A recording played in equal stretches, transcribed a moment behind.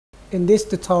In this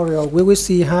tutorial, we will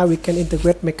see how we can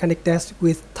integrate MechanicDesk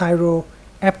with Tyro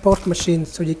EFTPOS machine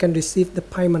so you can receive the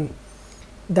payment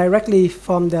directly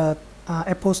from the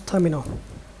EFTPOS terminal.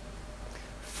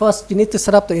 First, you need to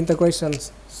set up the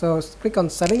integrations. So click on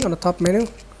Settings on the top menu,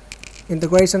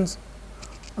 Integrations.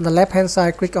 On the left hand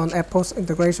side, click on EFTPOS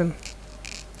Integration,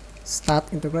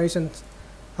 Start Integrations.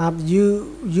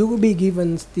 You will be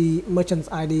given the merchant's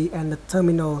ID and the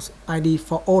terminal's ID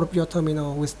for all of your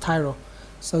terminal with Tyro.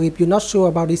 So if you're not sure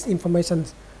about this information,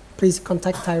 please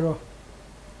contact Tyro.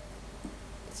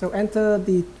 So enter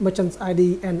the merchant's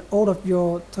ID and all of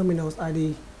your terminal's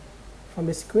ID from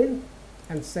the screen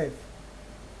and save.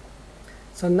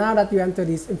 So now that you enter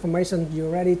this information, you're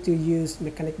ready to use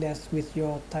MechanicDesk with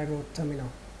your Tyro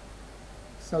terminal.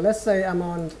 So let's say I'm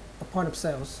on a point of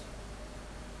sales.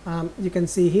 You can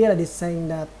see here that it's saying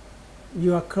that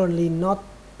you are currently not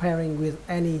pairing with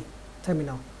any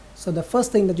terminal. So the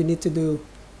first thing that you need to do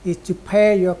is to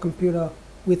pair your computer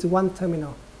with one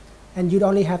terminal, and you'd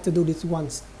only have to do this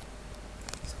once.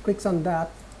 So click on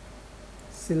that,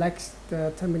 select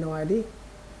the terminal ID,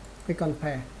 click on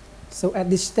pair. So at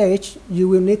this stage, you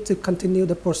will need to continue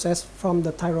the process from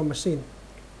the Tyro machine.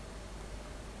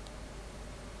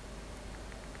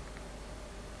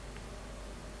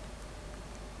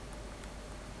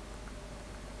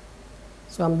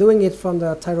 So I'm doing it from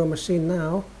the Tyro machine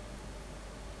now.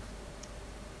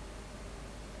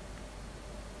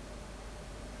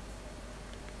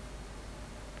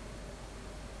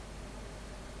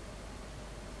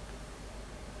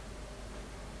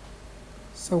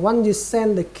 So once you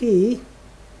send the key,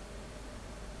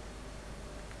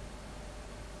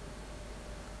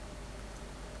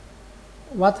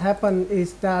 what happened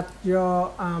is that your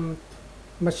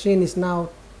machine is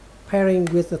now pairing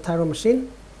with the Tyro machine.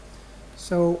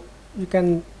 So you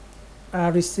can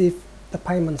receive the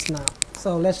payments now.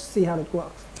 So let's see how it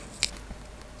works.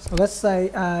 So let's say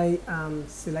I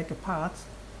select a part.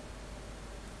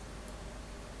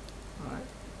 All right.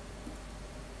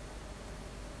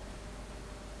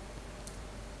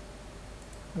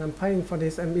 And I'm paying for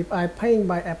this, and if I'm paying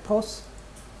by EFTPOS,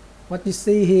 what you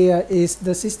see here is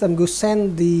the system will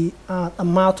send the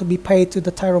amount to be paid to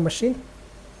the Tyro machine,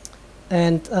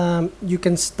 and you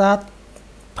can start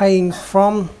paying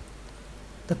from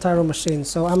the Tyro machine.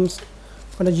 So I'm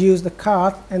going to use the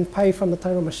card and pay from the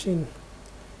Tyro machine.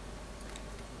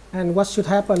 And what should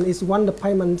happen is when the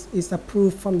payment is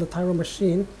approved from the Tyro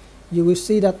machine, you will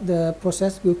see that the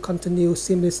process will continue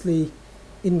seamlessly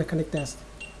in MechanicDesk.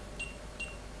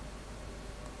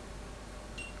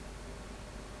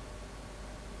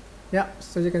 Yeah,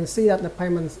 so you can see that the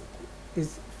payment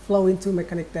is flowing to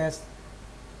MechanicDesk,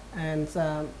 and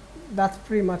that's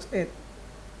pretty much it.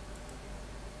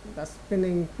 That's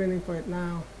printing for it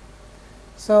now.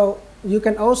 So you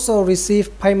can also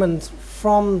receive payments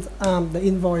from the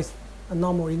invoice, a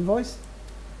normal invoice.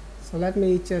 So let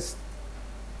me just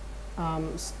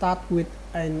start with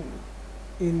an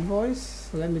invoice.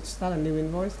 So let me start a new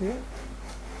invoice here.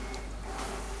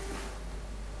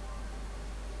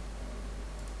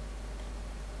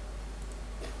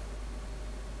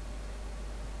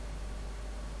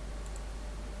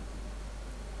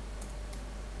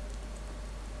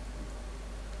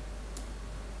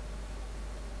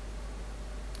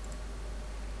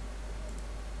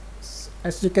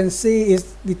 As you can see, it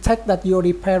detects that you're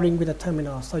already pairing with a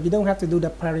terminal, so you don't have to do the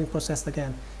pairing process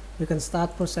again. You can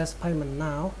start process payment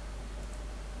now.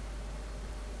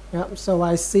 Yeah, so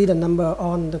I see the number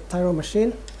on the Tyro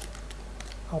machine.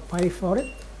 I'll pay for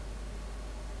it.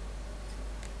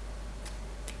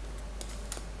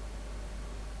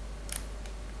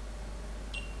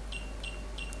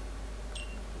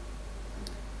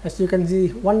 As you can see,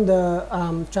 when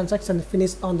the transaction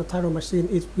finishes on the Tyro machine,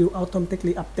 it will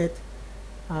automatically update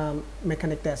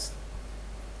MechanicDesk.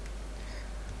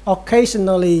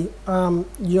 Occasionally,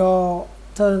 your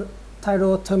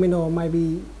Tyro terminal might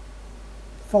be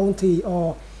faulty,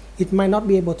 or it might not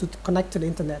be able to connect to the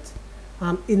internet.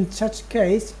 In such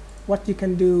case, what you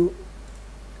can do,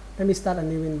 let me start a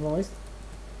new invoice.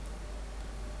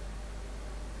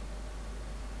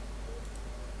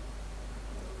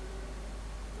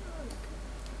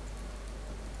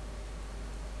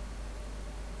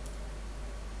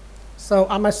 So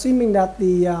I'm assuming that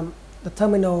the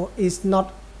terminal is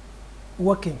not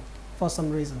working for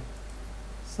some reason.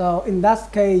 So in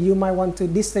that case, you might want to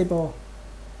disable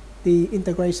the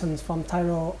integrations from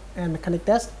Tyro and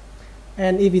MechanicDesk.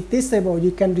 And if it's disabled,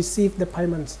 you can receive the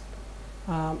payments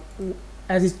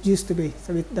as it used to be.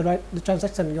 So the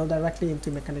transaction goes directly into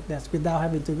MechanicDesk without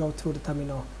having to go through the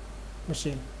terminal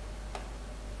machine.